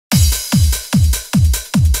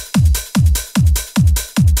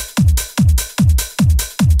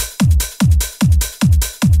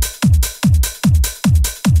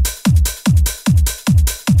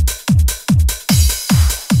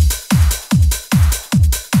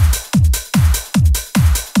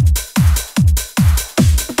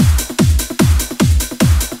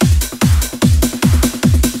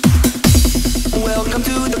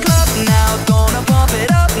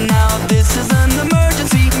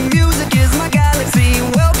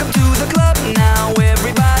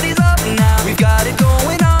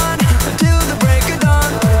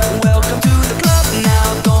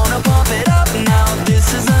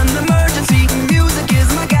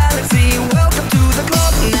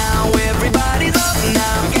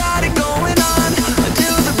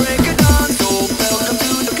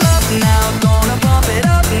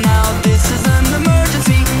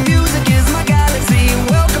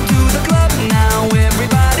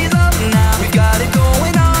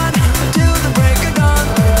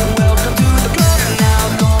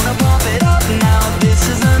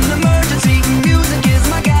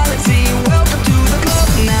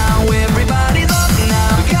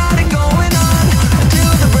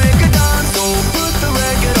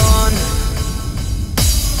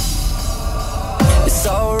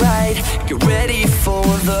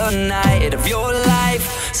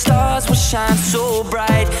shine so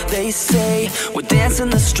bright. They say we're dancing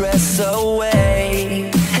the stress away.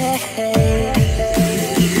 Hey, hey.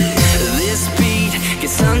 This beat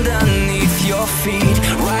gets underneath your feet.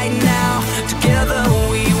 Right now, together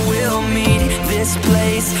we will meet. This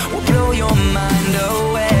place will blow your mind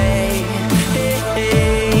away. Hey,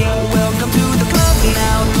 hey. Welcome to the club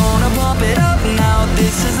now, gonna pump it up now.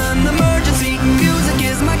 This is an emergency, music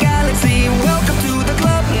is my galaxy. Welcome to the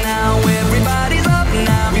club now, everybody's up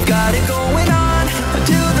now. We've got it going on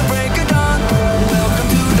until the break of dawn. Welcome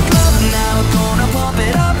to the club now, gonna pump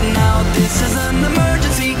it up now. This is an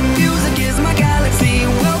emergency, music is my galaxy.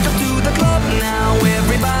 Welcome to the club now,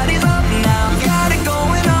 everybody's up now. Got it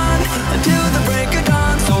going on until the break of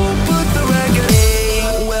dawn, so put the record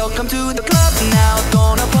in. Welcome to the club now,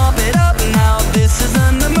 gonna pump it up now. This is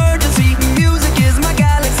an emergency, music is my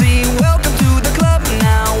galaxy. Welcome to the club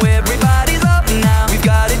now, everybody's up now. We've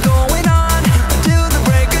got it going on until the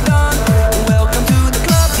break of dawn. Welcome to the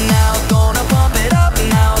club now, gonna pump it up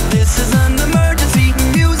now. This is an emergency,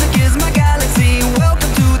 music is my galaxy.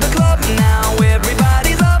 Welcome to the club now,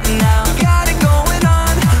 everybody's up now. Got it going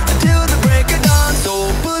on until the break of dawn, so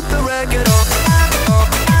put the record on.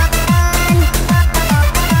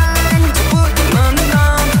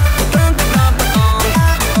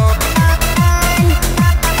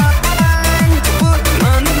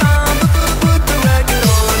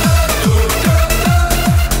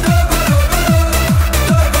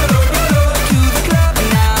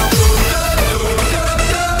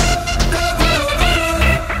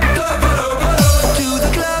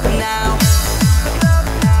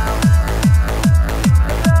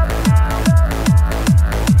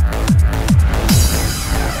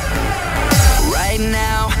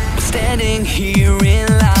 Standing here in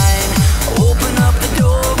line, open up the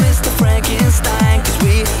door, Mr. Frankenstein, 'cause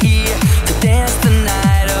we're here to dance the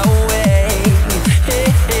night away. Hey,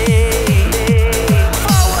 hey, hey.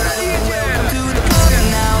 Welcome to the club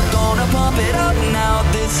now, gonna pump it up now.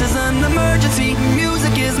 This is an emergency,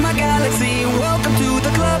 music is my galaxy. Welcome to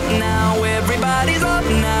the club now, everybody's up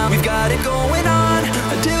now. We've got it going on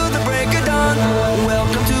until the break of dawn.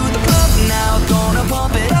 Welcome to the club now, gonna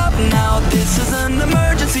pump it up now. This is an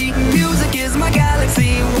emergency, music is my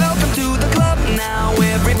galaxy. Welcome to the